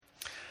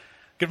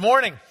Good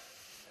morning.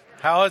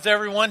 How is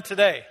everyone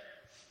today?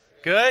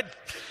 Good?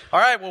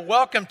 All right, well,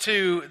 welcome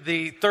to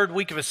the third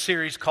week of a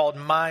series called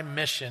My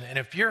Mission. And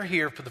if you're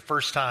here for the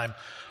first time,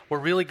 we're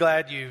really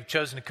glad you've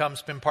chosen to come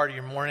spend part of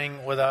your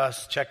morning with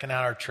us, checking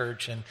out our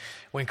church. And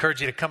we encourage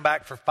you to come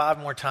back for 5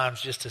 more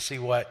times just to see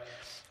what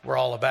we're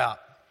all about.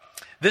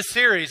 This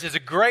series is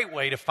a great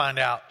way to find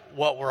out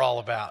what we're all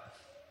about.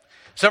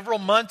 Several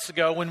months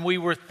ago, when we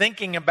were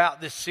thinking about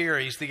this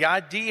series, the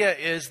idea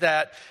is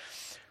that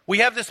we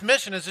have this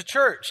mission as a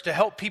church to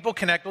help people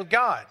connect with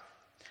God.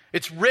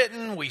 It's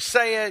written, we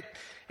say it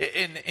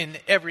in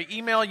every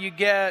email you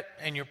get,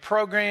 in your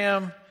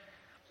program.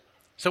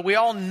 So we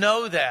all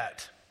know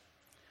that.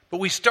 But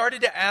we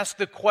started to ask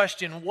the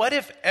question, what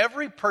if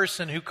every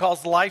person who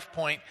calls Life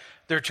Point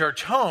their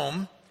church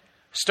home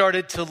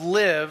started to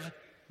live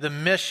the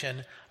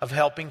mission of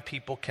helping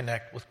people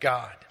connect with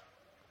God?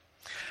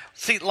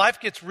 See,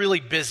 life gets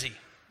really busy,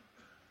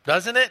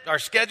 doesn't it? Our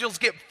schedules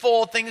get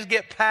full, things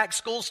get packed,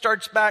 school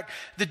starts back,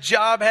 the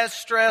job has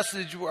stress,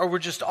 or we're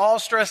just all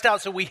stressed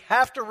out. So we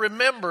have to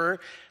remember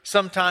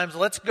sometimes,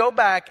 let's go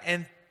back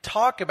and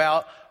talk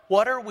about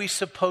what are we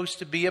supposed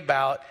to be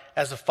about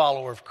as a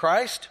follower of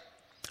Christ?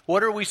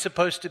 What are we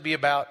supposed to be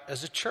about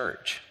as a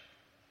church?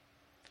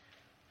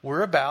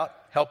 We're about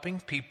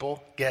helping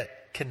people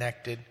get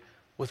connected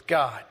with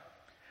God.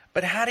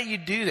 But how do you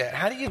do that?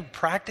 How do you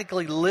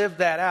practically live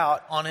that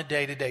out on a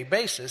day-to-day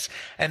basis?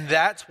 And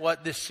that's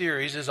what this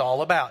series is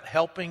all about,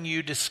 helping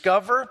you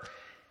discover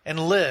and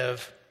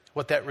live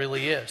what that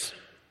really is.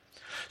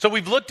 So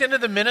we've looked into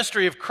the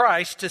ministry of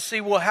Christ to see,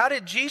 well, how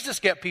did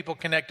Jesus get people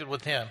connected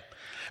with him?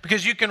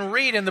 Because you can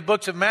read in the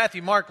books of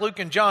Matthew, Mark, Luke,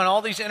 and John,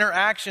 all these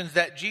interactions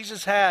that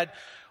Jesus had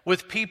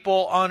with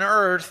people on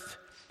earth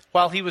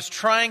while he was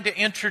trying to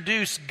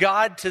introduce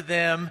God to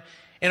them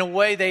in a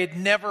way they had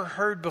never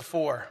heard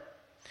before,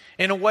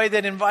 in a way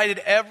that invited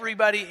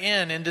everybody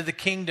into the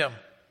kingdom.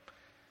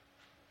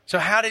 So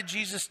how did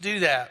Jesus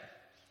do that?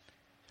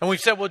 And we've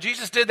said, well,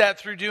 Jesus did that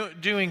through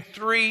doing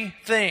 3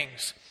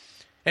 things.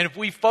 And if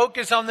we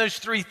focus on those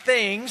 3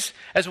 things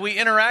as we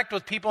interact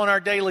with people in our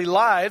daily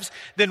lives,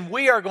 then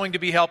we are going to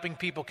be helping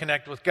people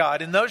connect with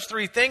God. And those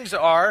 3 things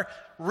are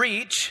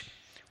reach.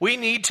 We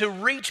need to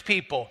reach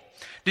people.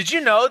 Did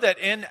you know that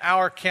in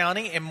our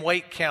county, in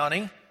Wake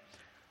County,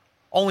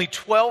 only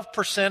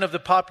 12% of the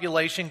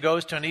population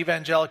goes to an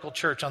evangelical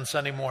church on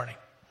Sunday morning?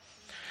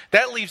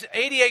 That leaves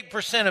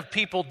 88% of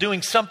people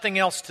doing something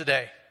else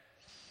today.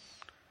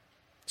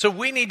 So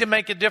we need to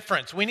make a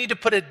difference. We need to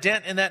put a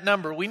dent in that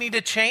number. We need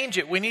to change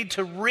it. We need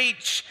to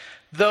reach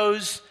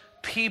those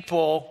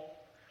people,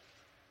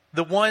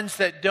 the ones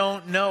that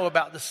don't know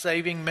about the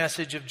saving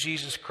message of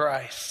Jesus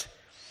Christ.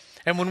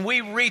 And when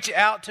we reach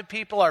out to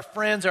people, our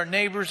friends, our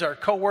neighbors, our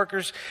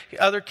coworkers,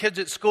 other kids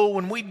at school,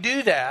 when we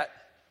do that,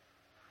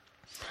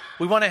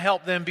 we want to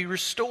help them be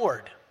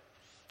restored.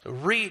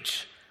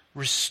 Reach,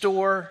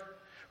 restore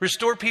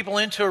people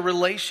into a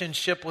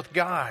relationship with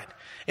God,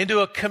 into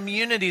a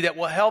community that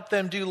will help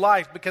them do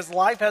life, because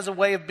life has a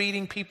way of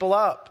beating people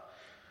up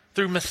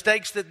through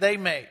mistakes that they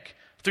make,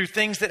 through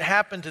things that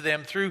happen to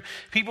them, through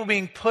people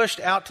being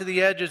pushed out to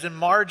the edges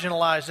and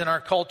marginalized in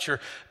our culture.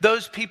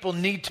 Those people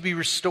need to be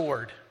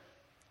restored.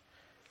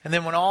 And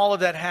then when all of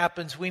that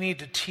happens, we need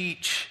to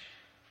teach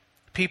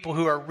people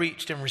who are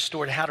reached and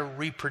restored how to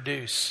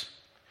reproduce.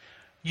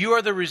 You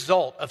are the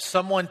result of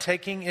someone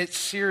taking it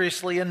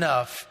seriously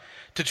enough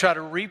to try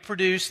to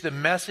reproduce the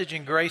message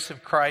and grace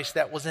of Christ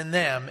that was in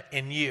them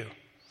in you.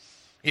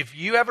 If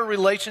you have a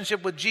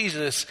relationship with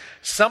Jesus,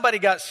 somebody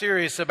got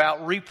serious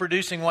about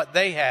reproducing what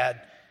they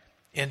had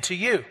into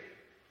you.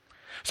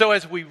 So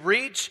as we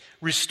reach,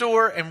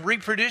 restore, and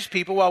reproduce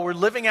people while we're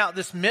living out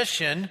this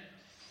mission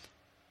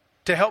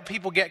to help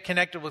people get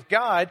connected with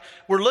God,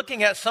 we're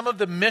looking at some of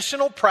the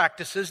missional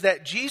practices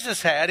that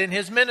Jesus had in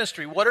his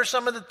ministry. What are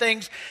some of the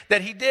things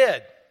that he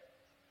did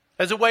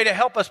as a way to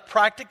help us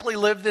practically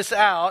live this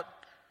out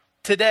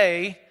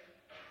today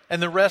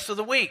and the rest of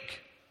the week?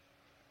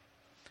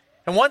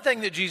 And one thing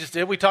that Jesus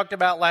did, we talked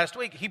about last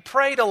week, he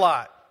prayed a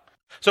lot.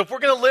 So if we're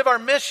going to live our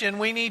mission,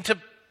 we need to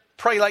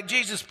pray like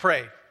Jesus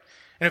prayed.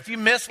 And if you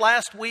missed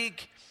last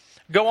week,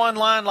 go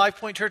online,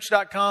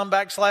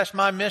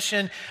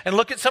 lifepointchurch.com/mymission, and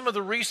look at some of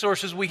the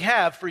resources we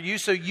have for you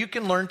so you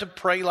can learn to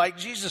pray like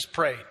Jesus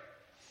prayed.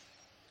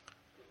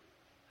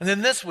 And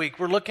then this week,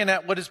 we're looking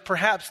at what is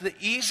perhaps the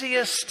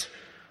easiest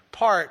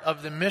part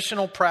of the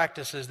missional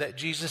practices that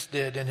Jesus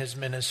did in his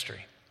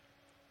ministry.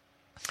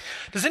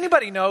 Does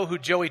anybody know who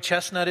Joey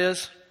Chestnut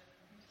is?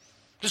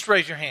 Just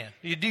raise your hand.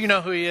 Do you know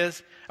who he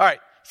is? All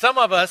right, some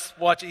of us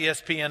watch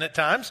ESPN at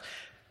times,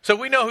 so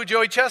we know who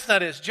Joey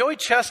Chestnut is. Joey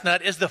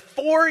Chestnut is the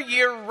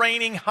 4-year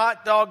reigning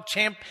hot dog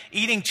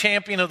eating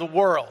champion of the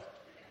world.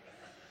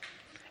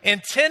 In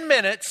 10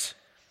 minutes,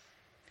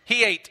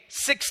 he ate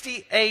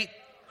 68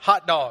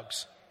 hot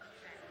dogs,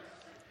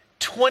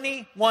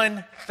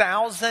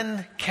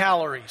 21,000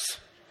 calories.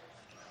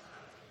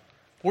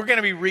 We're going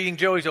to be reading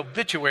Joey's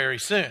obituary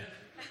soon.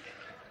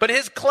 But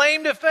his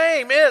claim to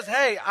fame is,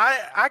 hey,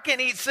 I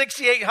can eat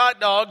 68 hot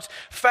dogs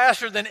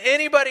faster than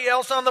anybody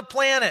else on the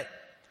planet.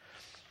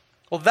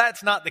 Well,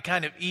 that's not the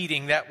kind of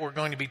eating that we're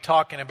going to be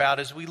talking about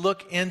as we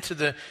look into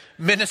the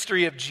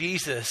ministry of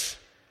Jesus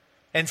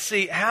and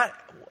see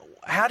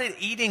how did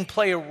eating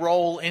play a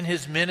role in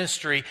his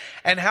ministry,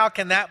 and how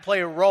can that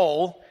play a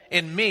role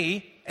in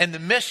me and the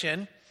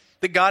mission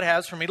that God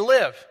has for me to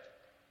live.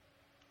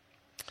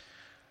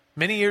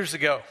 Many years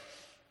ago,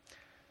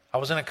 I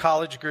was in a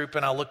college group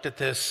and I looked at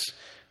this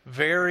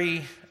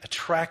very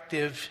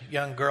attractive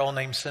young girl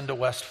named Cinda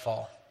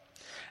Westfall,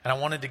 and I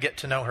wanted to get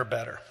to know her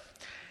better.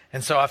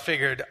 And so I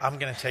figured I'm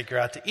going to take her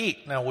out to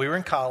eat. Now, we were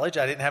in college.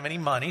 I didn't have any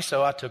money,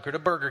 so I took her to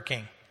Burger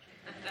King.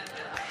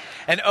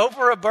 And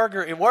over a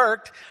burger, it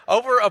worked.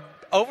 Over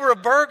a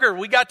burger,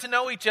 we got to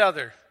know each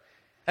other.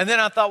 And then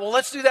I thought, well,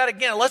 let's do that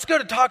again. Let's go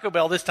to Taco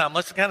Bell this time.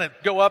 Let's kind of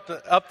go up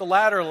the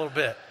ladder a little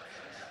bit.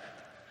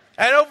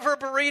 And over a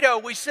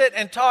burrito, we sit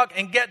and talk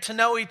and get to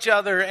know each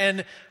other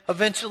and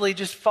eventually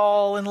just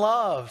fall in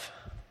love.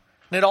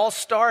 And it all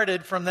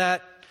started from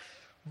that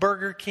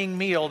Burger King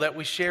meal that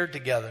we shared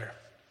together.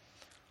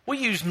 We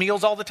use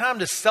meals all the time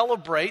to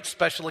celebrate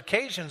special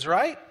occasions,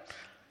 right?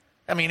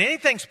 I mean,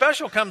 anything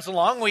special comes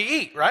along, we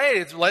eat,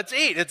 right? Let's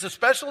eat. It's a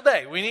special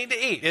day. We need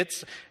to eat.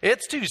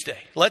 It's Tuesday.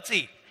 Let's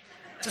eat.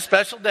 It's a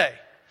special day.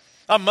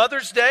 On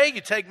Mother's Day, you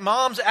take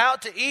moms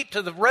out to eat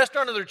to the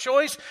restaurant of their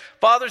choice.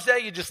 Father's Day,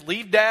 you just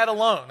leave Dad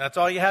alone. That's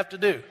all you have to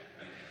do.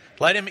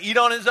 Let him eat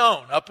on his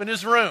own, up in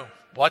his room,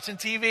 watching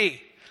TV.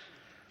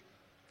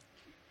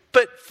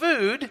 But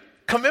food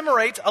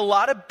commemorates a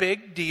lot of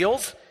big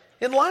deals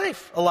in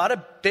life. A lot of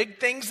big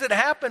things that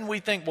happen. We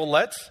think, well,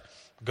 let's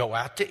go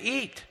out to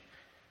eat.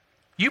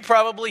 You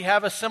probably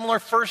have a similar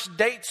first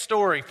date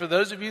story. For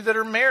those of you that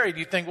are married,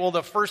 you think, well,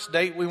 the first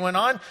date we went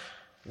on,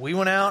 we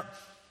went out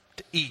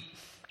to eat.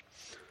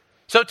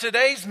 So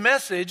today's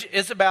message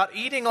is about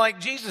eating like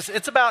Jesus.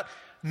 It's about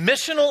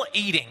missional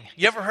eating.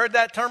 You ever heard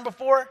that term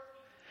before?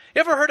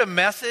 You ever heard a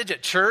message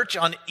at church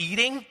on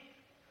eating?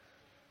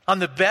 On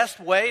the best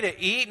way to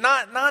eat?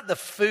 Not the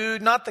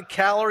food, not the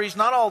calories,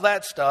 not all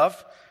that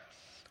stuff,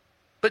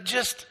 but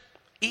just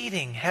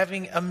eating,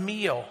 having a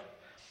meal.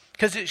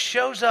 Because it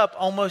shows up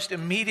almost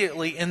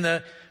immediately in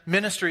the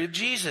ministry of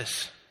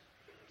Jesus.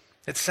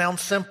 It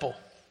sounds simple.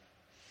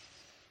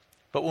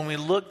 But when we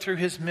look through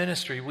his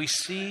ministry, we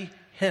see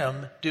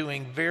him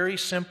doing very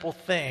simple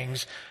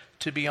things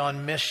to be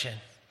on mission.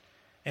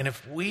 And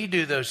if we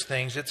do those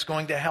things, it's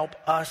going to help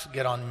us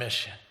get on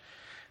mission.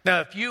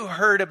 Now, if you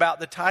heard about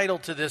the title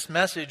to this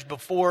message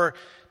before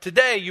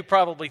today, you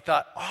probably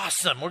thought,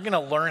 awesome, we're going to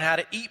learn how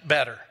to eat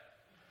better.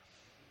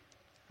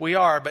 We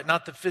are, but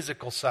not the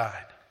physical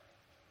side.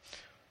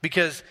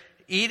 Because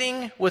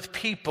eating with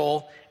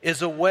people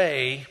is a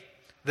way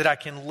that I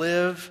can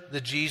live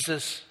the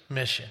Jesus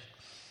mission.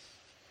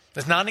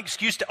 It's not an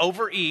excuse to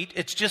overeat.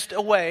 It's just a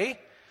way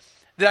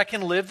that I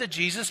can live the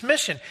Jesus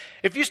mission.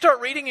 If you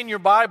start reading in your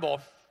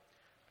Bible,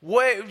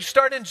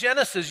 start in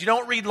Genesis. You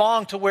don't read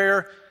long to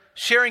where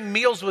sharing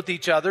meals with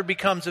each other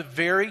becomes a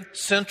very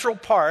central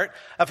part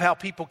of how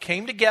people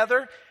came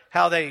together,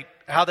 how they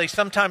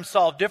sometimes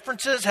solved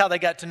differences, how they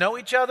got to know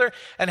each other,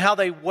 and how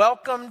they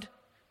welcomed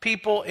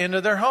people into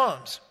their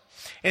homes.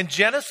 In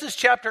Genesis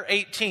chapter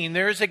 18,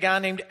 there is a guy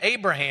named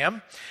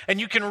Abraham, and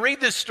you can read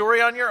this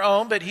story on your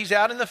own, but he's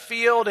out in the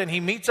field and he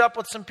meets up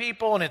with some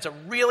people and it's a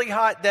really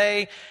hot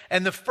day.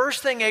 And the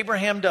first thing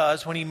Abraham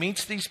does when he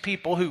meets these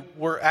people who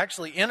were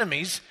actually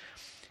enemies,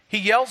 he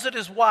yells at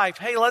his wife,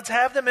 hey, let's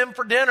have them in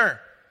for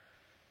dinner.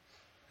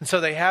 And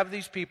so they have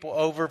these people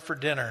over for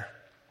dinner.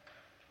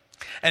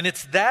 And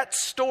it's that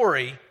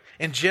story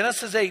in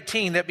Genesis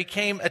 18 that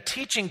became a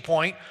teaching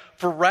point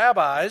for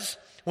rabbis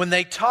when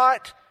they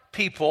taught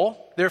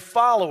people, their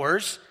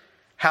followers,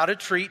 how to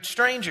treat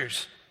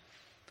strangers.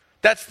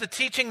 That's the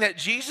teaching that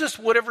Jesus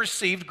would have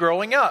received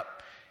growing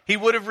up. He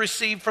would have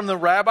received from the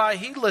rabbi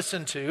he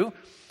listened to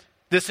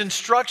this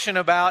instruction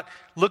about,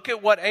 look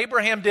at what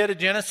Abraham did in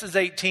Genesis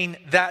 18.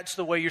 That's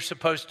the way you're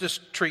supposed to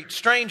treat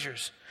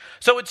strangers.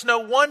 So it's no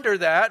wonder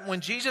that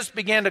when Jesus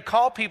began to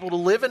call people to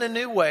live in a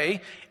new way,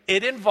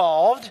 it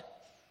involved,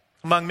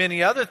 among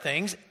many other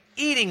things,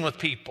 eating with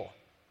people.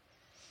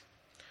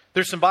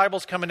 There's some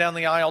Bibles coming down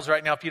the aisles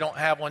right now. If you don't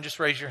have one, just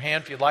raise your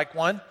hand if you'd like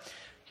one.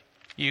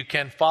 You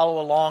can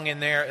follow along in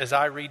there as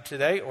I read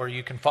today, or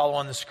you can follow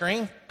on the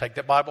screen. Take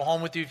that Bible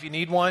home with you if you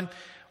need one,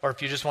 or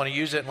if you just want to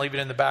use it and leave it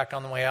in the back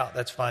on the way out,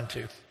 that's fine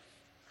too.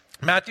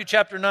 Matthew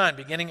chapter 9,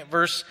 beginning at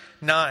verse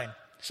 9,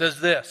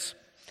 says this.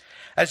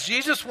 As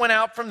Jesus went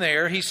out from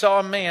there, he saw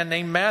a man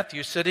named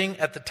Matthew sitting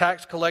at the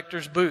tax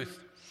collector's booth.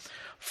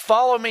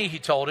 Follow me, he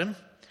told him.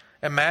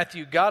 And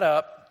Matthew got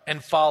up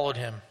and followed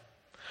him.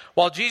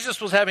 While Jesus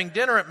was having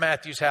dinner at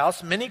Matthew's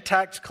house, many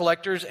tax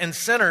collectors and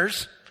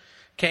sinners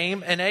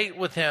came and ate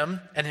with him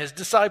and his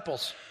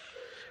disciples.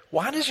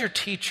 Why does your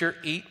teacher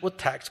eat with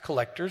tax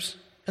collectors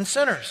and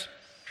sinners?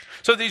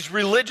 So these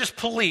religious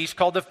police,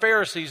 called the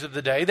Pharisees of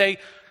the day, they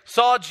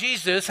saw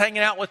Jesus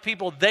hanging out with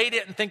people they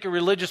didn't think a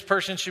religious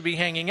person should be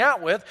hanging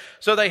out with.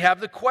 So they have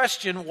the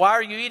question, why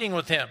are you eating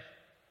with him?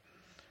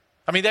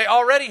 I mean, they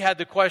already had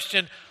the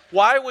question,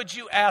 why would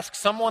you ask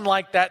someone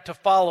like that to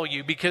follow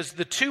you? Because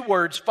the two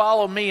words,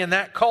 follow me, in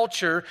that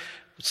culture,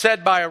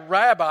 said by a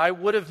rabbi,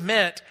 would have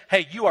meant,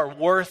 hey, you are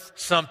worth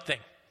something.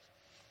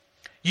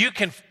 You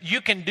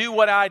can do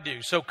what I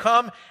do, so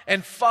come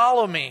and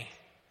follow me.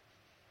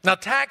 Now,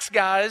 tax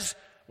guys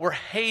were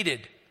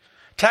hated.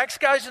 Tax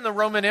guys in the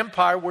Roman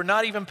Empire were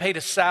not even paid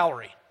a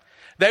salary.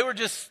 They were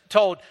just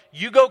told,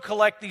 you go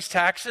collect these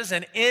taxes,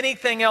 and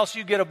anything else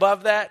you get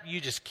above that,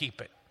 you just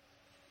keep it.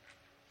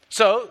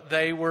 So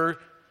they were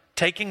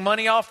taking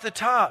money off the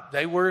top.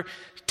 They were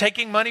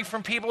taking money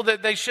from people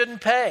that they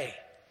shouldn't pay.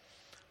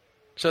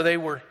 So they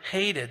were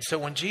hated. So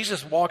when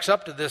Jesus walks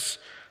up to this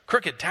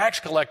crooked tax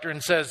collector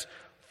and says,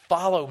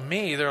 follow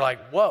me, they're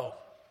like, whoa.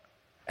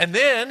 And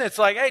then it's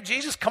like, hey,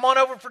 Jesus, come on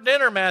over for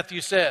dinner,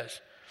 Matthew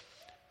says.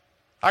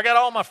 I got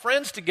all my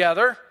friends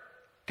together,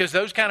 because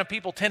those kind of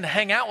people tend to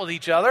hang out with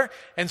each other.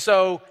 And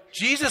so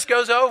Jesus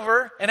goes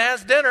over and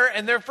has dinner,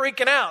 and they're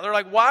freaking out. They're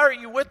like, why are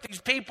you with these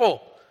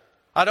people?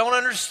 I don't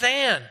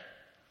understand.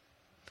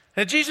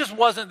 And Jesus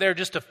wasn't there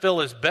just to fill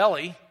his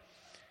belly.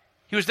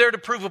 He was there to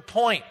prove a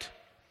point.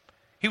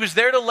 He was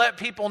there to let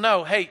people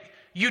know, hey,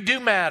 you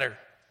do matter.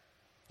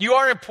 You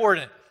are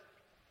important.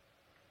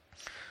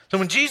 So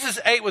when Jesus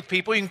ate with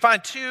people, you can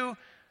find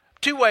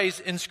two ways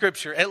in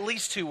Scripture, at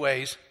least two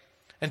ways,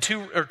 and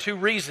two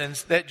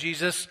reasons that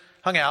Jesus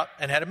hung out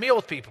and had a meal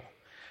with people.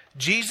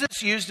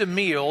 Jesus used a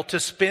meal to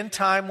spend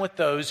time with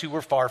those who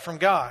were far from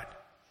God.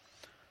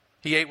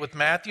 He ate with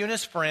Matthew and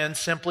his friends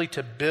simply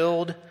to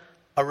build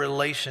a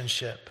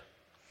relationship.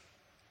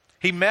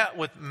 He met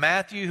with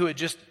Matthew, who had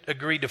just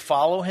agreed to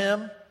follow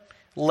him,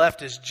 left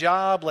his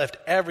job, left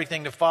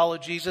everything to follow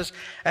Jesus.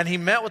 And he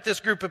met with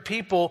this group of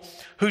people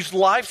whose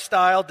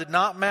lifestyle did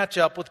not match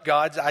up with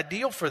God's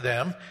ideal for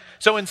them.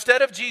 So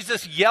instead of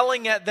Jesus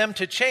yelling at them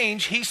to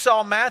change, he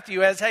saw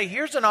Matthew as, hey,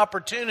 here's an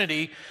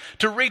opportunity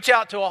to reach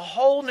out to a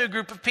whole new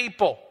group of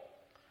people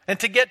and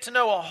to get to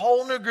know a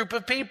whole new group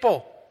of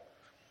people.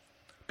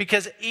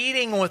 Because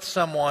eating with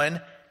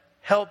someone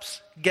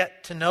helps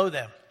get to know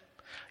them.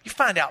 You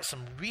find out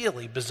some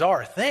really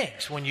bizarre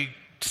things when you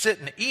sit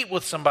and eat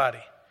with somebody.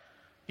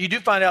 You do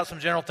find out some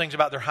general things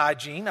about their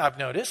hygiene, I've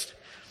noticed,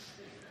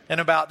 and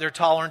about their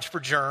tolerance for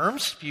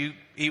germs. If you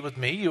eat with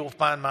me, you'll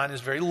find mine is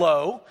very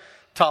low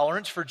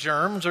tolerance for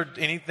germs or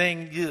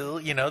anything,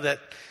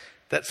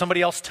 that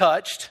somebody else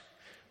touched.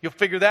 You'll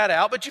figure that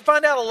out. But you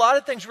find out a lot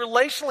of things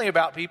relationally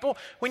about people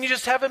when you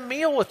just have a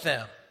meal with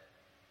them.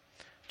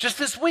 Just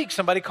this week,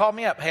 somebody called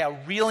me up. Hey, I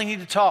really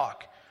need to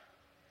talk.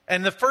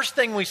 And the first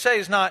thing we say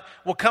is not,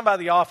 well, come by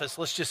the office.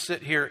 Let's just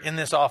sit here in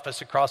this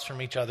office across from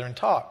each other and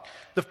talk.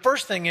 The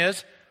first thing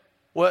is,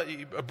 well,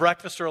 a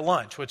breakfast or a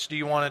lunch. Which do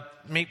you want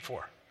to meet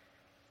for?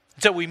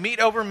 So we meet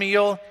over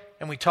meal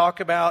and we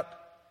talk about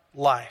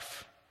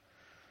life.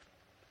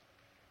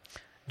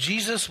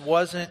 Jesus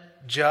wasn't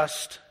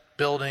just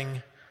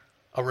building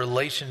a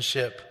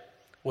relationship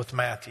with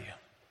Matthew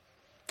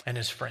and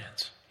his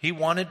friends. He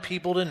wanted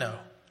people to know,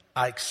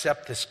 I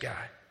accept this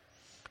guy.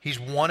 He's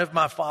one of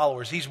my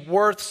followers. He's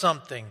worth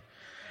something.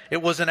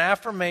 It was an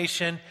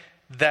affirmation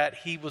that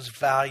he was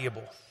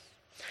valuable.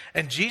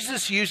 And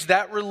Jesus used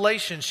that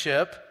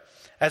relationship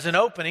as an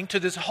opening to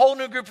this whole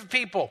new group of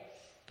people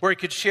where he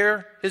could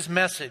share his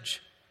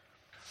message.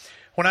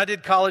 When I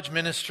did college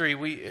ministry,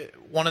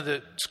 one of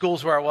the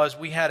schools where I was,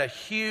 we had a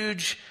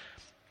huge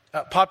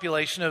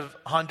population of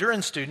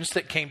Honduran students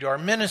that came to our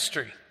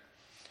ministry.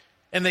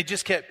 And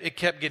it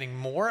kept getting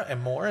more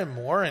and more and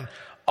more. And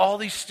all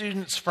these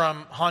students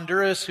from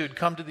Honduras who'd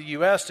come to the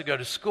U.S. to go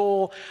to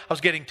school, I was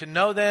getting to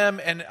know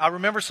them. And I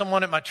remember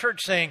someone at my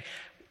church saying,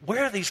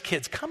 where are these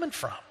kids coming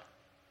from?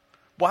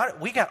 Why,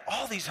 we got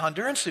all these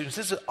Honduran students.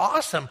 This is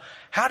awesome.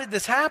 How did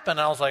this happen? And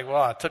I was like,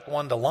 well, I took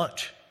one to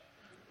lunch.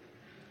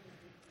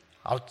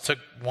 I took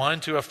one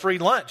to a free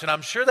lunch. And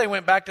I'm sure they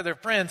went back to their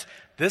friends.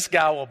 This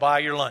guy will buy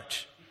your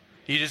lunch.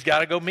 You just got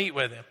to go meet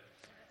with him.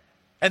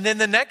 And then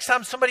the next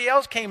time somebody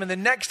else came, and the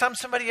next time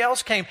somebody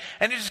else came,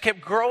 and it just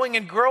kept growing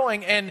and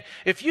growing. And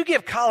if you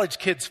give college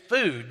kids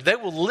food, they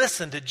will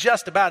listen to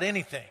just about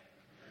anything.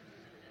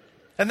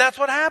 And that's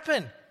what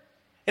happened.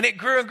 And it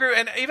grew and grew.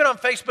 And even on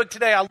Facebook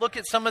today, I look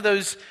at some of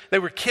those, they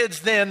were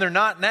kids then, they're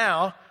not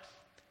now.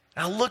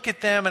 And I look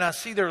at them and I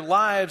see their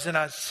lives and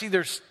I see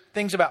their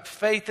things about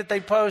faith that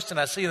they post, and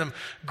I see them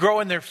grow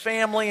in their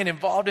family and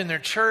involved in their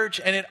church.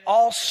 And it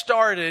all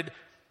started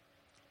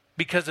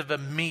because of a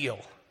meal.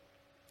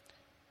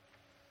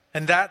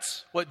 And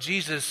that's what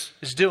Jesus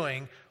is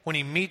doing when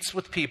he meets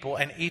with people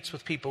and eats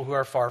with people who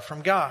are far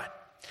from God.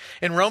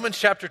 In Romans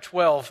chapter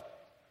 12,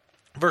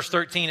 verse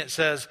 13, it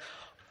says,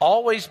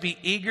 always be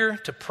eager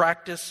to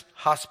practice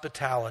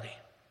hospitality.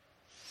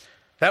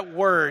 That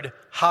word,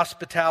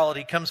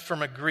 hospitality, comes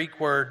from a Greek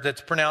word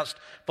that's pronounced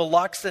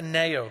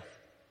philoxeneo.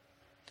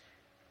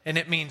 And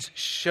it means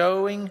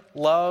showing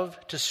love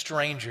to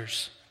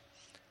strangers.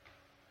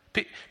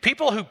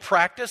 People who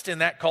practiced in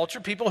that culture,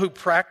 people who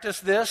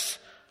practiced this,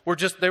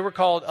 they were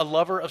called a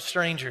lover of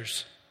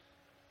strangers.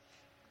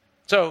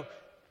 So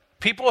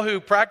people who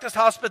practiced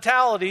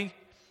hospitality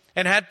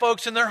and had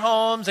folks in their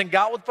homes and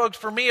got with folks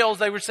for meals,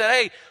 they would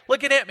say, hey,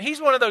 look at him.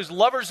 He's one of those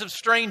lovers of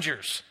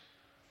strangers.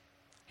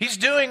 He's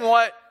doing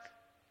what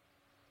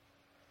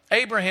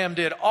Abraham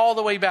did all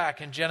the way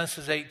back in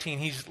Genesis 18.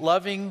 He's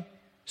loving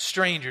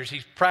strangers.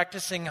 He's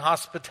practicing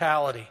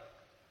hospitality.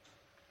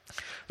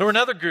 There's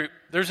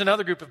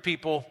another group of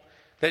people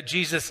that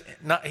Jesus,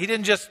 he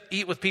didn't just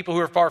eat with people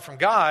who are far from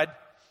God.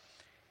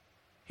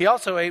 He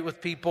also ate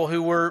with people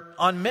who were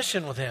on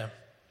mission with him.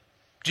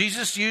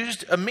 Jesus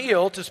used a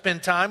meal to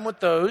spend time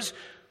with those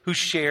who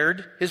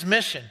shared his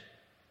mission.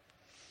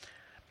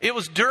 It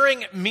was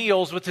during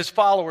meals with his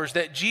followers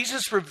that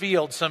Jesus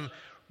revealed some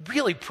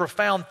really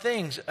profound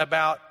things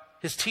about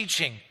his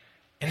teaching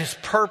and his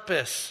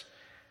purpose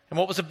and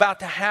what was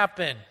about to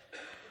happen.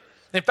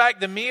 In fact,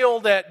 the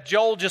meal that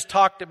Joel just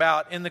talked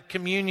about in the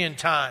communion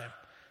time,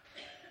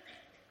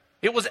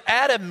 it was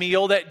at a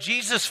meal that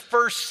Jesus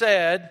first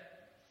said,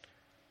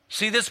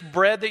 see this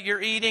bread that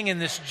you're eating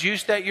and this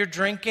juice that you're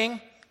drinking?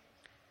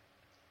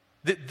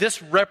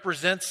 This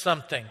represents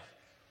something.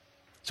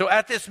 So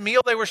at this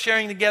meal they were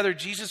sharing together,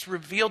 Jesus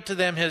revealed to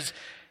them his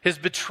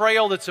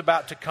betrayal that's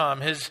about to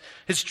come, his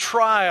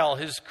trial,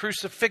 his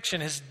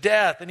crucifixion, his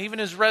death, and even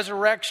his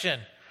resurrection.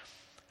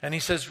 And he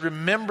says,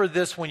 remember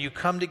this when you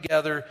come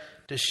together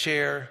to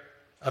share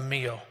a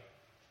meal.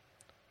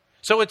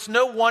 So it's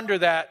no wonder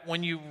that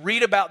when you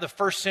read about the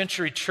first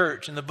century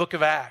church in the book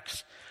of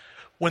Acts,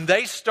 when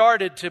they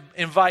started to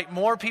invite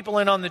more people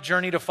in on the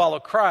journey to follow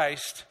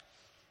Christ,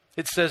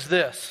 it says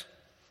this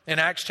in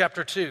Acts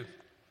chapter 2.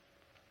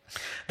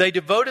 They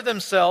devoted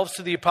themselves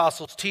to the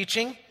apostles'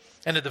 teaching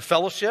and to the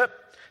fellowship,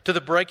 to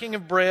the breaking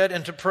of bread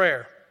and to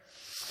prayer.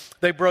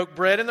 They broke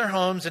bread in their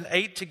homes and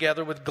ate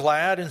together with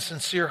glad and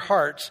sincere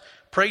hearts,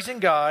 praising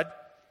God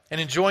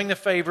and enjoying the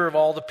favor of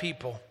all the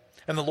people.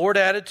 And the Lord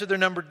added to their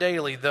number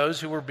daily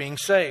those who were being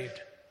saved.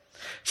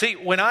 See,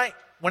 when I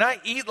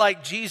eat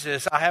like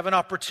Jesus, I have an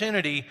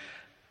opportunity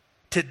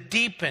to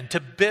deepen, to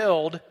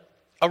build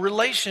a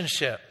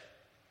relationship.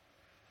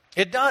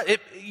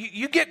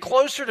 You get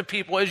closer to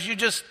people as you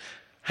just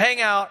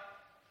hang out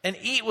and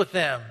eat with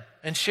them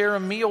and share a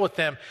meal with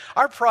them.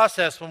 Our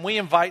process when we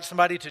invite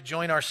somebody to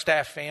join our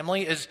staff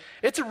family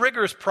it's a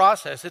rigorous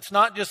process. It's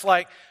not just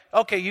like,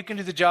 okay, you can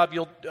do the job,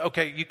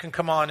 you can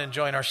come on and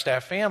join our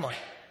staff family.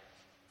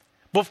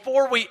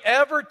 Before we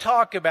ever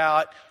talk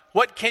about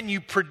what can you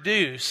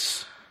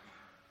produce,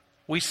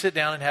 we sit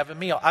down and have a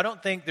meal. I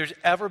don't think there's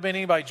ever been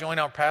anybody join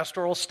our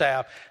pastoral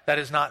staff that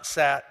has not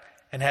sat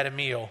and had a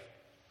meal.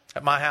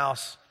 At my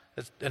house,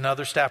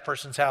 another staff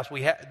person's house,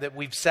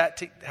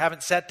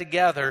 haven't sat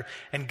together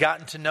and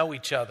gotten to know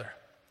each other.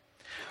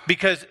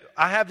 Because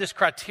I have this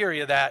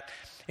criteria that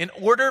in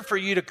order for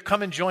you to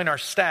come and join our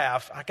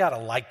staff, I got to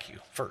like you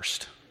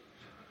first.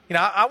 You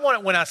know, I want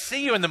it when I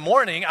see you in the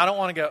morning, I don't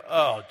want to go,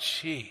 oh,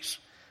 geez,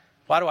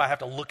 why do I have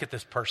to look at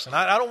this person?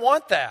 I don't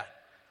want that.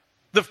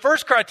 The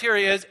first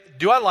criteria is,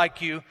 do I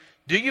like you?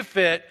 Do you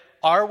fit?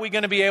 Are we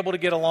going to be able to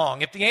get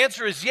along? If the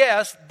answer is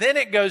yes, then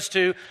it goes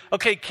to,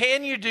 okay,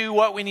 can you do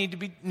what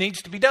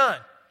needs to be done?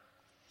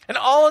 And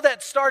all of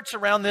that starts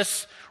around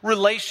this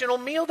relational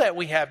meal that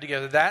we have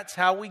together. That's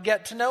how we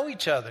get to know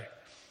each other.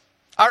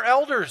 Our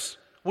elders,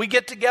 we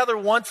get together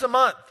once a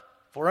month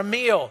for a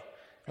meal.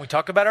 And we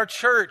talk about our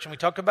church, and we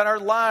talk about our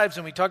lives,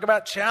 and we talk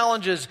about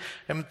challenges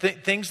and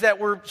things that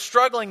we're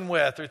struggling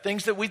with, or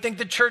things that we think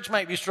the church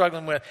might be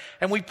struggling with.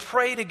 And we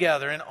pray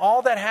together, and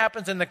all that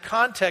happens in the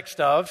context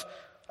of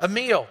a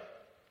meal.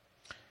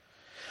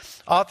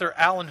 Author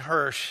Alan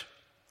Hirsch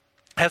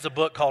has a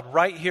book called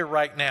Right Here,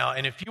 Right Now.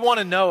 And if you want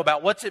to know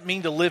about what's it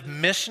mean to live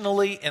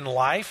missionally in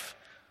life,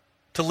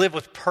 to live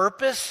with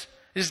purpose,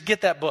 just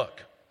get that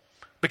book.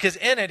 Because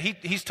in it,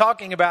 he's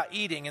talking about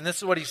eating, and this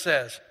is what he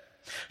says.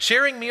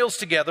 Sharing meals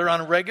together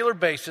on a regular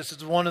basis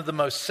is one of the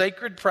most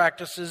sacred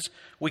practices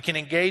we can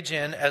engage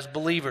in as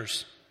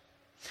believers.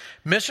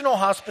 Missional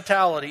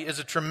hospitality is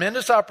a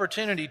tremendous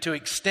opportunity to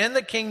extend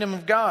the kingdom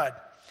of God.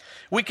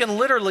 We can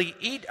literally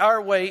eat our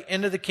way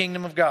into the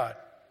kingdom of God.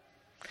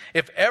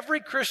 If every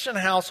Christian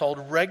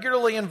household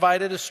regularly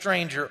invited a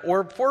stranger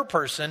or a poor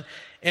person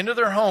into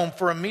their home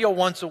for a meal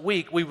once a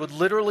week, we would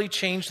literally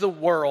change the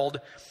world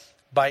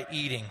by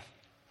eating.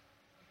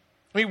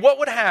 I mean, what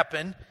would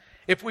happen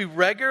if we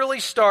regularly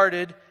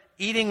started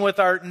eating with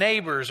our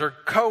neighbors or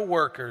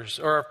coworkers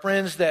or our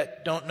friends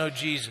that don't know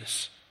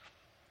Jesus?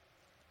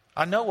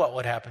 I know what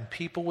would happen.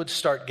 People would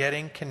start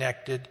getting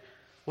connected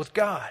with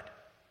God.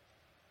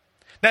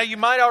 Now, you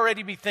might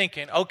already be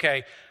thinking,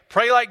 okay,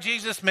 pray like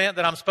Jesus meant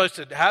that I'm supposed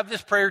to have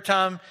this prayer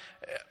time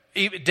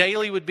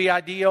daily would be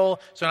ideal,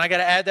 so I got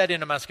to add that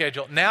into my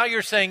schedule. Now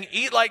you're saying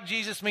eat like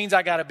Jesus means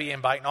I got to be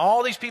inviting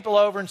all these people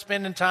over and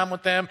spending time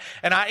with them,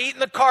 and I eat in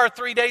the car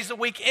 3 days a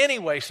week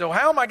anyway, so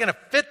how am I going to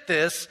fit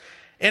this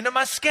into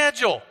my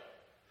schedule?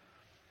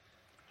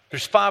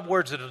 There's 5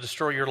 words that will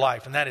destroy your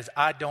life, and that is,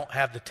 I don't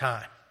have the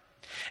time.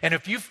 And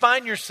if you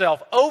find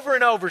yourself over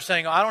and over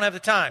saying, oh, I don't have the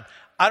time,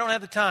 I don't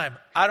have the time,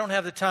 I don't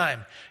have the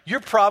time,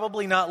 you're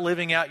probably not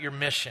living out your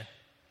mission.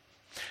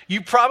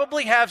 You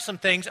probably have some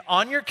things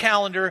on your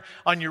calendar,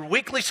 on your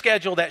weekly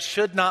schedule that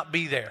should not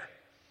be there.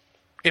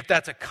 If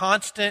that's a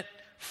constant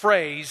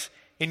phrase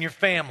in your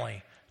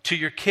family, to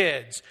your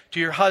kids, to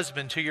your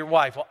husband, to your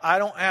wife, well, I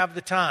don't have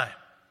the time.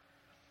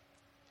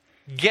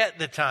 Get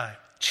the time.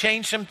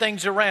 Change some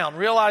things around.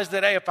 Realize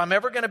that, hey, if I'm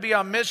ever going to be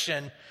on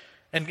mission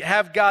and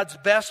have God's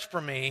best for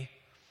me,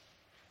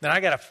 then I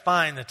got to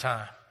find the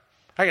time.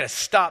 I got to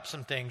stop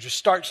some things or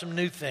start some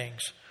new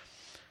things.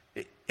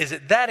 Is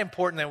it that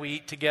important that we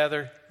eat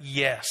together?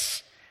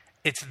 Yes.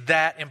 It's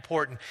that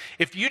important.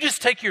 If you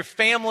just take your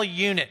family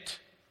unit,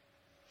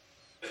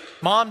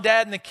 mom,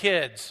 dad, and the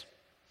kids,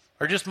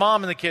 or just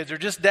mom and the kids, or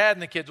just dad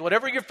and the kids,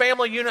 whatever your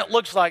family unit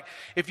looks like,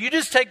 if you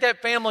just take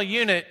that family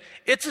unit,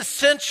 it's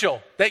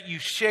essential that you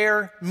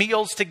share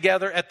meals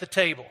together at the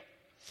table.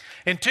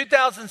 In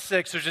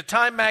 2006, there's a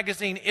Time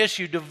magazine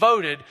issue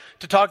devoted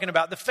to talking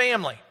about the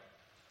family.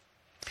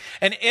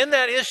 And in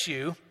that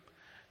issue,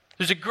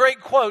 there's a great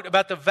quote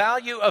about the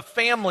value of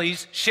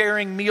families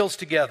sharing meals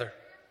together.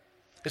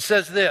 It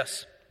says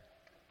this: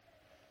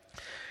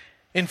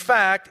 in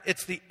fact,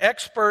 it's the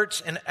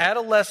experts in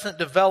adolescent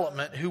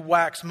development who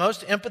wax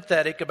most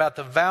empathetic about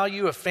the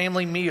value of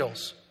family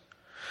meals.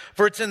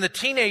 For it's in the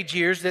teenage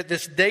years that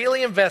this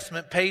daily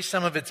investment pays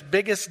some of its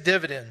biggest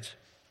dividends.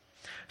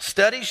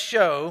 Studies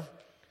show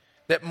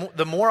that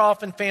the more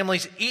often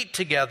families eat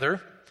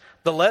together,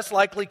 the less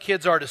likely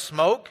kids are to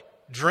smoke,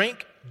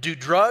 drink, do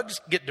drugs,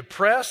 get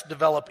depressed,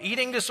 develop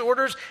eating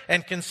disorders,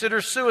 and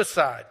consider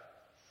suicide.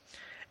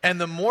 And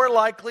the more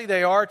likely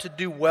they are to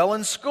do well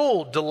in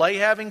school, delay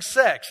having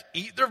sex,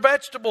 eat their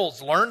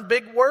vegetables, learn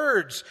big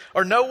words,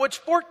 or know which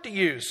fork to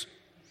use.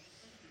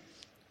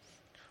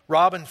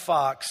 Robin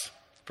Fox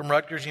from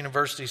Rutgers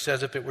University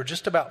says if it were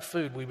just about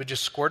food, we would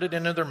just squirt it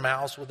into their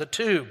mouths with a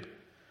tube.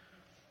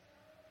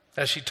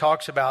 As she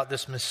talks about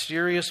this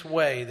mysterious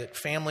way that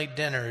family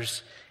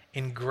dinners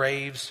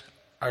engraves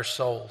our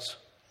souls.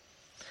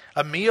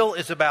 A meal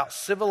is about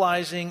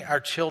civilizing our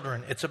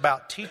children. It's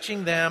about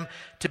teaching them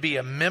to be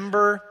a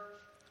member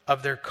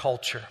of their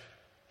culture.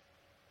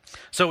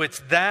 So it's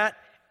that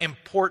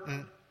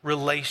important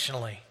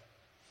relationally.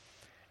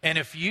 And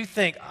if you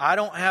think, I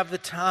don't have the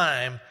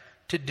time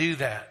to do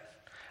that,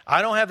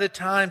 I don't have the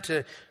time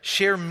to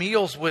share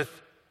meals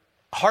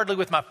hardly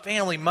with my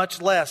family,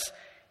 much less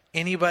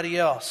anybody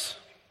else.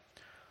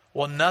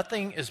 Well,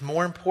 nothing is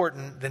more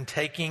important than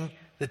taking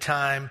the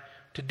time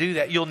to do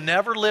that. You'll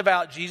never live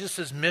out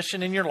Jesus'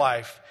 mission in your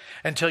life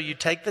until you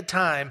take the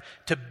time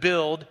to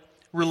build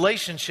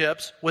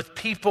relationships with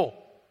people.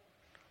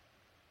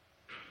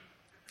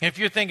 If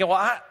you're thinking,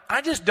 well,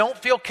 I just don't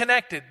feel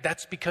connected,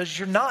 that's because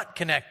you're not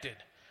connected.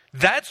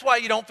 That's why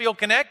you don't feel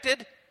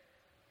connected. I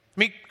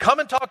mean, come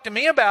and talk to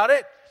me about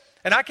it,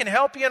 and I can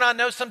help you. And I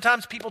know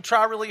sometimes people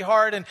try really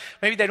hard, and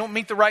maybe they don't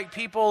meet the right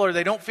people, or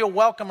they don't feel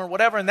welcome, or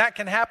whatever, and that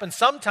can happen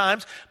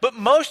sometimes. But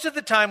most of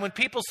the time when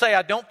people say,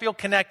 I don't feel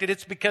connected,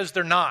 it's because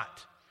they're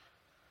not.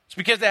 It's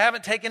because they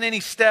haven't taken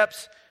any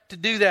steps to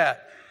do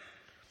that.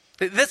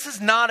 This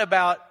is not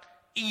about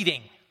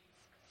eating.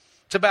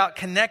 It's about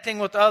connecting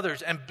with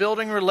others and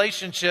building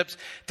relationships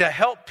to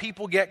help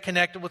people get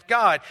connected with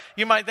God.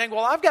 You might think,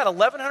 well, I've got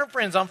 1,100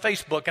 friends on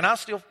Facebook and I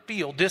still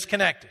feel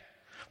disconnected.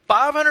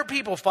 500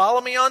 people follow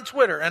me on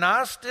Twitter and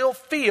I still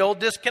feel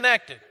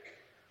disconnected.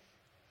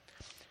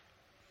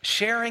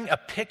 Sharing a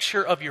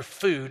picture of your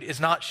food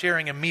is not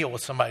sharing a meal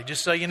with somebody,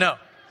 just so you know.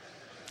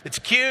 It's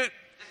cute.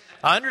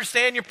 I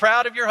understand you're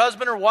proud of your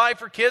husband or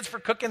wife or kids for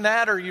cooking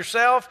that, or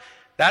yourself.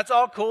 That's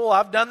all cool.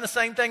 I've done the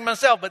same thing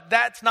myself, but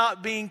that's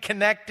not being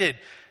connected.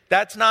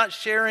 That's not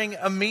sharing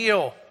a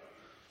meal.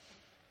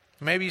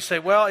 Maybe you say,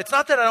 well, it's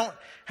not that I don't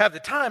have the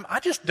time. I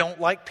just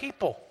don't like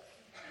people.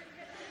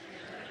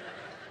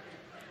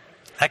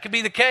 That could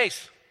be the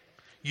case.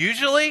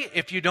 Usually,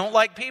 if you don't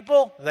like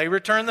people, they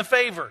return the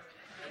favor.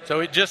 So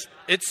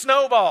it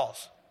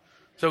snowballs.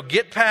 So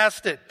get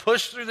past it.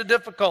 Push through the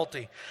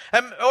difficulty.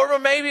 Or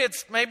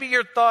maybe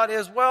your thought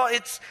is, well,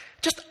 it's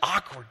just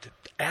awkward to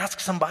ask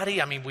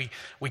somebody. I mean,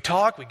 we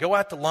talk, we go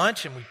out to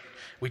lunch, and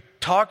we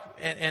talk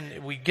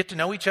and we get to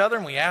know each other,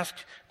 and we ask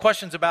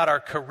questions about our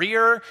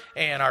career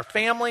and our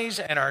families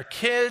and our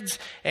kids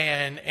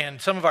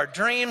and some of our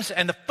dreams,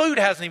 and the food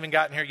hasn't even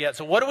gotten here yet.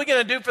 So what are we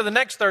going to do for the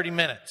next 30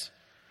 minutes?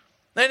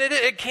 And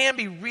it can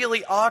be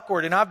really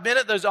awkward. And I've been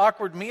at those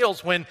awkward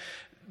meals when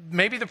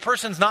maybe the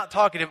person's not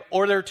talkative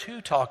or they're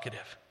too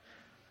talkative.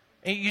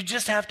 And you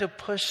just have to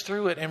push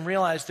through it and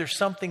realize there's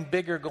something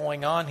bigger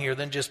going on here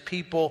than just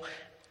people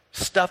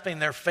stuffing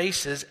their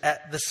faces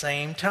at the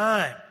same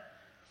time.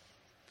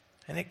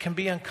 And it can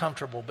be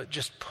uncomfortable, but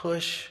just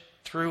push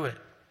through it.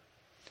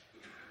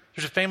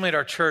 There's a family at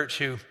our church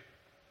who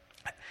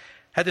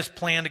had this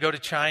plan to go to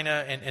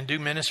China and do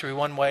ministry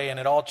one way, and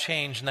it all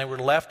changed, and they were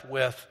left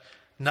with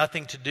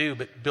nothing to do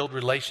but build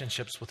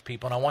relationships with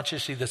people. And I want you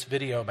to see this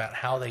video about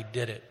how they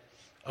did it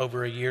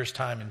over a year's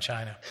time in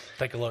China.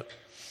 Take a look.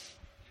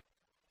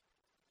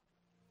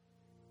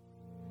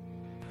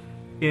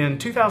 In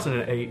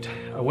 2008,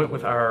 I went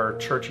with our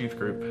church youth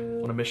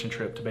group on a mission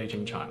trip to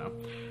Beijing, China.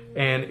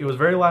 And it was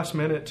very last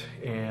minute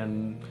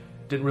and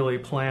didn't really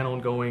plan on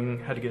going,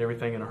 had to get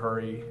everything in a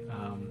hurry.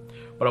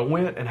 But I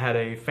went and had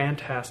a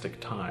fantastic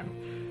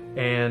time.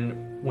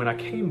 And when I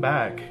came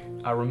back,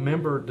 I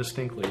remember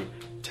distinctly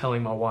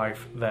telling my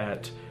wife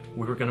that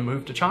we were going to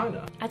move to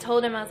China. I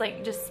told him, I was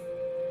like, just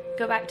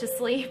go back to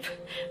sleep,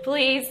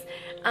 please.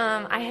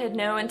 I had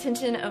no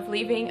intention of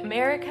leaving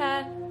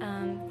America.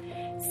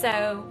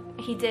 So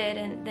he did,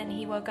 and then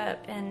he woke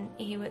up and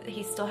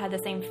he still had the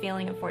same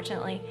feeling,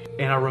 unfortunately.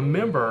 And I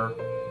remember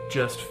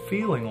just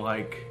feeling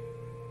like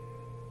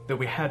that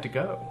we had to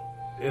go.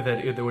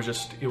 That it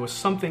was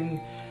something,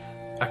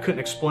 I couldn't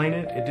explain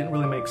it. It didn't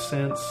really make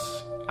sense.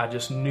 I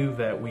just knew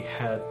that we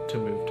had to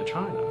move to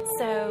China.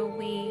 So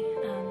we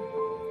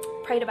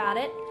prayed about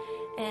it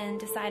and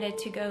decided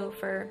to go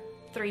for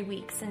 3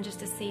 weeks and just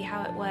to see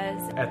how it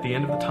was. At the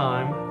end of the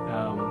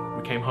time,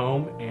 we came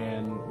home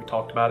and we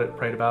talked about it,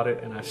 prayed about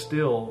it, and I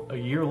still, a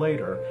year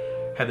later,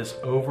 had this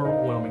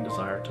overwhelming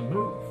desire to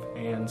move.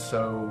 And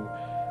so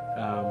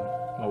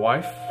my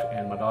wife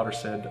and my daughter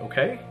said,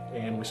 okay,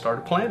 and we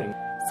started planning.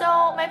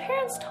 So my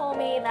parents told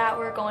me that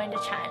we're going to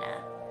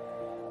China.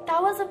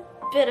 That was a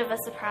bit of a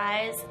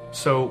surprise.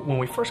 So when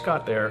we first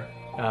got there,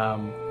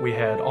 we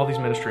had all these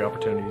ministry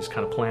opportunities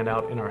kind of planned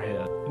out in our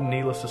head.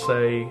 Needless to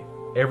say,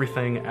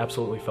 everything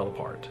absolutely fell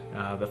apart.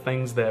 The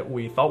things that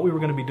we thought we were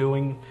going to be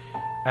doing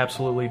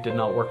absolutely did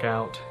not work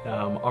out.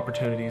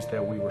 Opportunities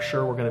that we were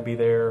sure were going to be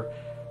there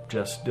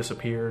just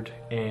disappeared,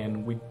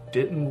 and we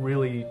didn't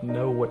really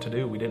know what to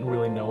do. We didn't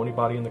really know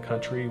anybody in the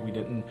country. We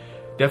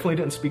definitely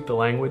didn't speak the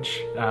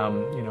language.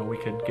 We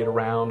could get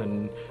around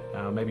and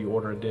maybe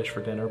order a dish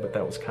for dinner, but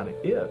that was kind of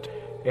it.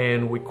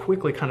 And we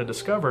quickly kind of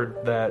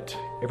discovered that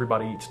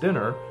everybody eats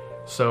dinner,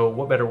 so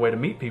what better way to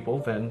meet people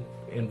than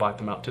invite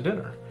them out to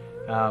dinner?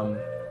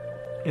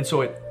 And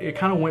so it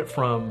kind of went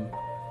from,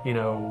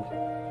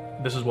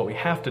 this is what we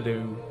have to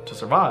do to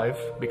survive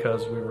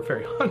because we were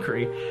very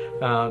hungry,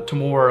 to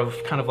more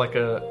of kind of like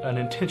an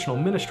intentional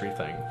ministry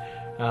thing.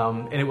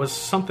 And it was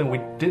something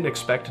we didn't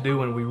expect to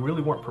do and we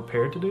really weren't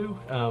prepared to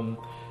do,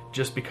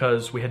 just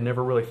because we had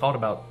never really thought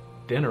about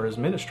dinner as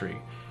ministry.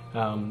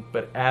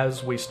 But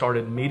as we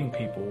started meeting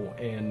people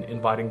and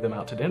inviting them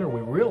out to dinner,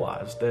 we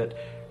realized that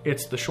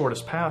it's the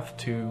shortest path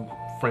to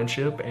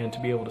friendship and to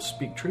be able to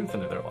speak truth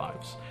into their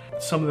lives.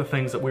 Some of the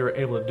things that we were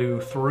able to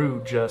do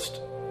through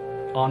just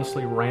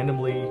honestly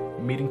randomly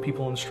meeting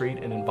people on the street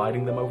and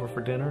inviting them over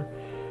for dinner.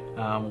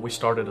 We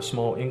started a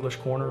small English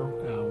corner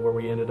where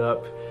we ended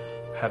up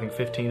having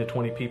 15 to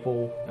 20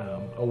 people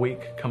a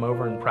week come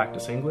over and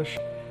practice English.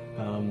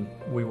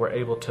 We were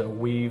able to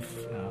weave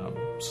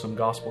some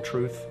gospel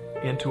truth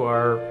into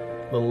our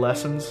little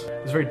lessons.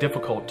 It was very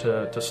difficult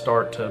to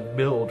start to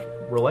build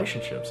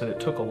relationships, and it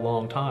took a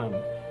long time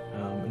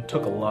and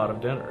took a lot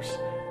of dinners.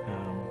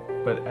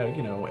 But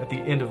at the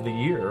end of the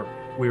year,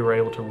 we were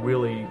able to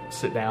really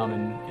sit down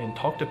and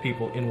talk to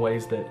people in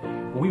ways that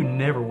we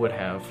never would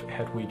have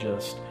had we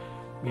just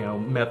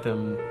met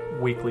them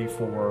weekly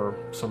for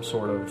some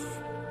sort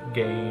of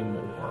game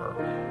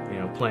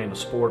or playing a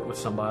sport with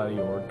somebody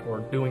or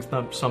doing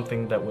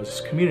something that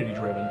was community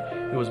driven.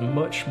 It was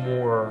much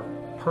more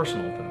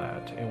personal than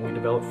that, and we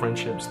developed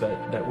friendships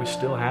that we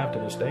still have to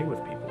this day with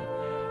people.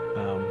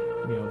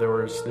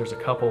 There's a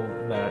couple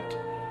that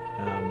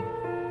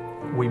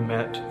we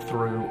met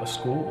through a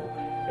school,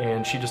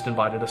 and she just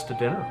invited us to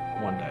dinner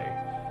one day,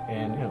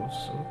 and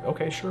so,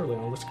 okay, sure,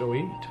 let's go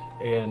eat,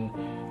 and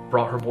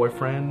brought her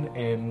boyfriend,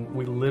 and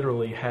we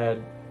literally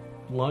had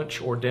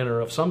lunch or dinner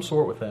of some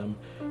sort with them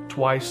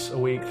twice a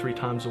week, 3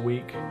 times a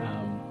week,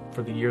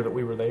 for the year that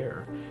we were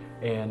there.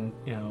 And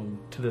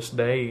to this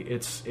day,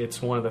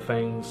 it's one of the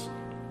things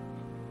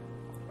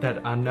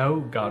that I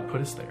know God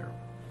put us there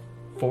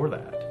for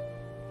that.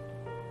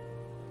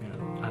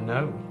 I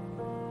know.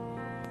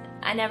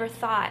 I never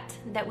thought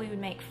that we would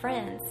make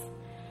friends,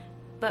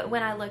 but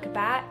when I look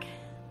back,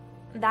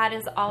 that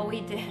is all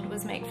we did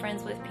was make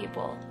friends with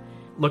people.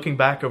 Looking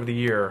back over the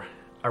year,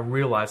 I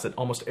realized that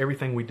almost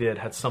everything we did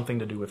had something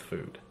to do with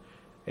food.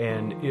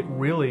 And it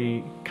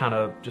really kind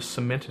of just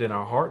cemented in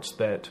our hearts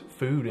that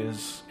food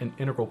is an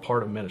integral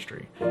part of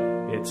ministry.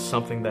 It's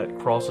something that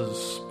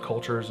crosses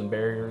cultures and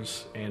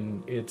barriers,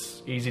 and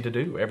it's easy to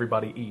do.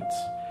 Everybody eats.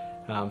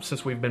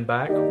 Since we've been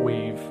back,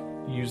 we've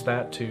used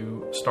that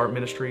to start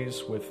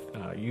ministries with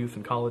youth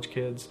and college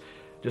kids,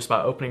 just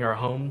by opening our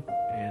home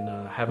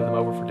and having them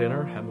over for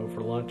dinner, having them over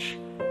for lunch,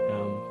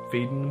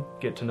 feeding them,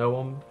 get to know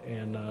them,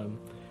 and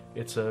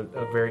it's a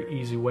very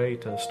easy way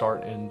to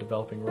start in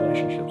developing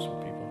relationships with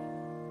people.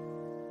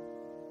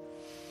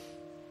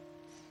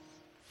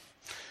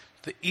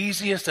 The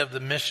easiest of the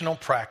missional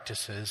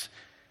practices,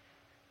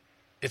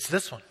 it's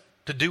this one,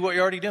 to do what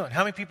you're already doing.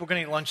 How many people are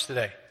going to eat lunch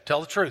today?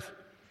 Tell the truth.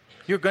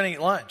 You're going to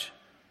eat lunch.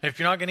 And if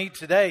you're not going to eat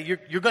today,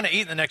 you're going to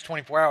eat in the next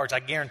 24 hours, I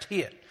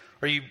guarantee it.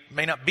 Or you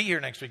may not be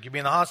here next week. You'll be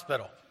in the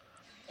hospital.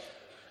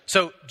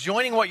 So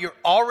joining what you're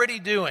already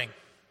doing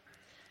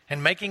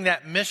and making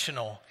that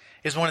missional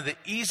is one of the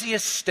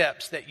easiest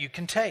steps that you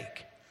can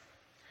take.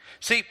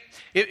 See,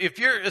 if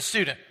you're a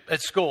student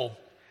at school,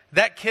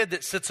 that kid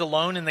that sits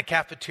alone in the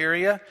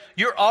cafeteria,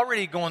 you're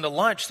already going to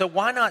lunch, so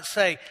why not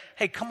say,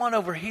 hey, come on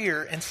over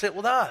here and sit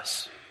with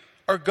us?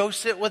 or go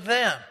sit with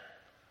them.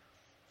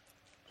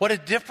 What a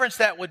difference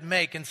that would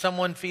make in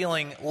someone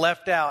feeling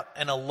left out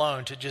and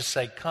alone to just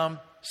say, come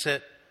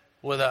sit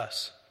with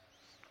us.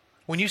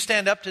 When you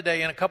stand up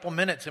today in a couple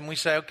minutes and we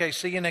say, okay,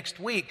 see you next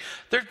week,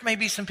 there may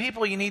be some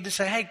people you need to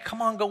say, hey,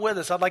 come on, go with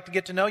us. I'd like to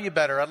get to know you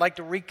better. I'd like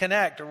to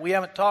reconnect, or we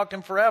haven't talked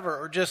in forever,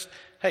 or just,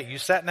 hey, you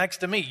sat next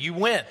to me. You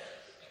win.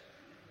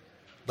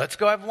 Let's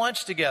go have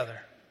lunch together.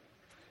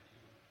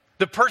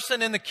 The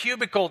person in the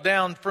cubicle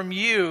down from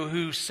you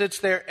who sits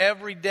there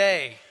every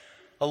day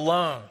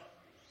alone.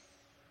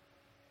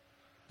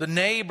 The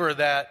neighbor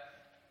that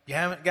you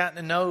haven't gotten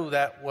to know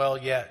that well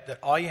yet, that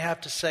all you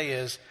have to say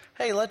is,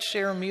 hey, let's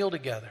share a meal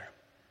together.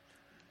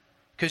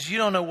 Because you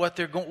don't know what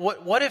they're going.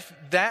 What if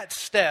that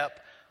step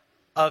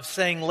of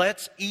saying,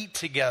 let's eat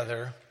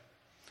together,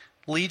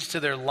 leads to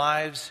their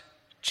lives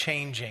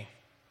changing?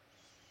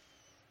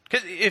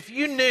 Because if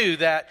you knew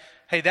that,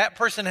 hey, that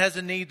person has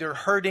a need, they're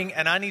hurting,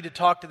 and I need to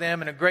talk to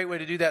them, and a great way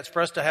to do that is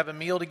for us to have a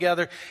meal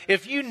together.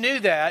 If you knew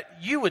that,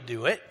 you would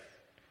do it.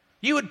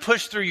 You would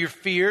push through your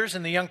fears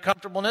and the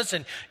uncomfortableness,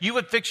 and you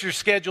would fix your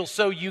schedule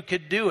so you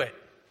could do it.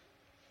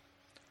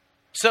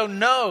 So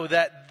know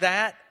that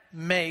that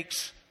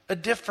makes a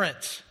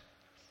difference.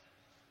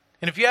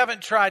 And if you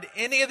haven't tried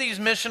any of these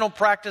missional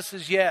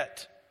practices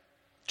yet,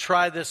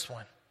 try this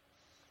one.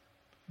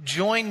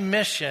 Join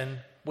mission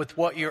with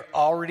what you're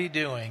already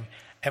doing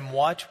and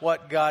watch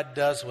what God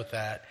does with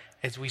that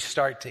as we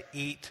start to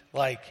eat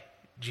like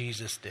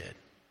Jesus did.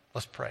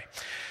 Let's pray.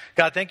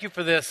 God, thank you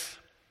for this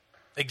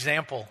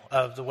example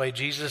of the way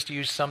Jesus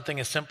used something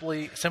as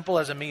simple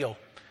as a meal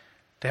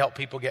to help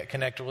people get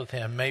connected with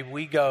Him. May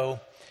we go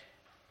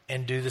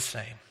and do the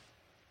same.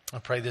 I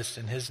pray this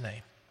in His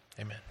name.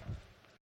 Amen.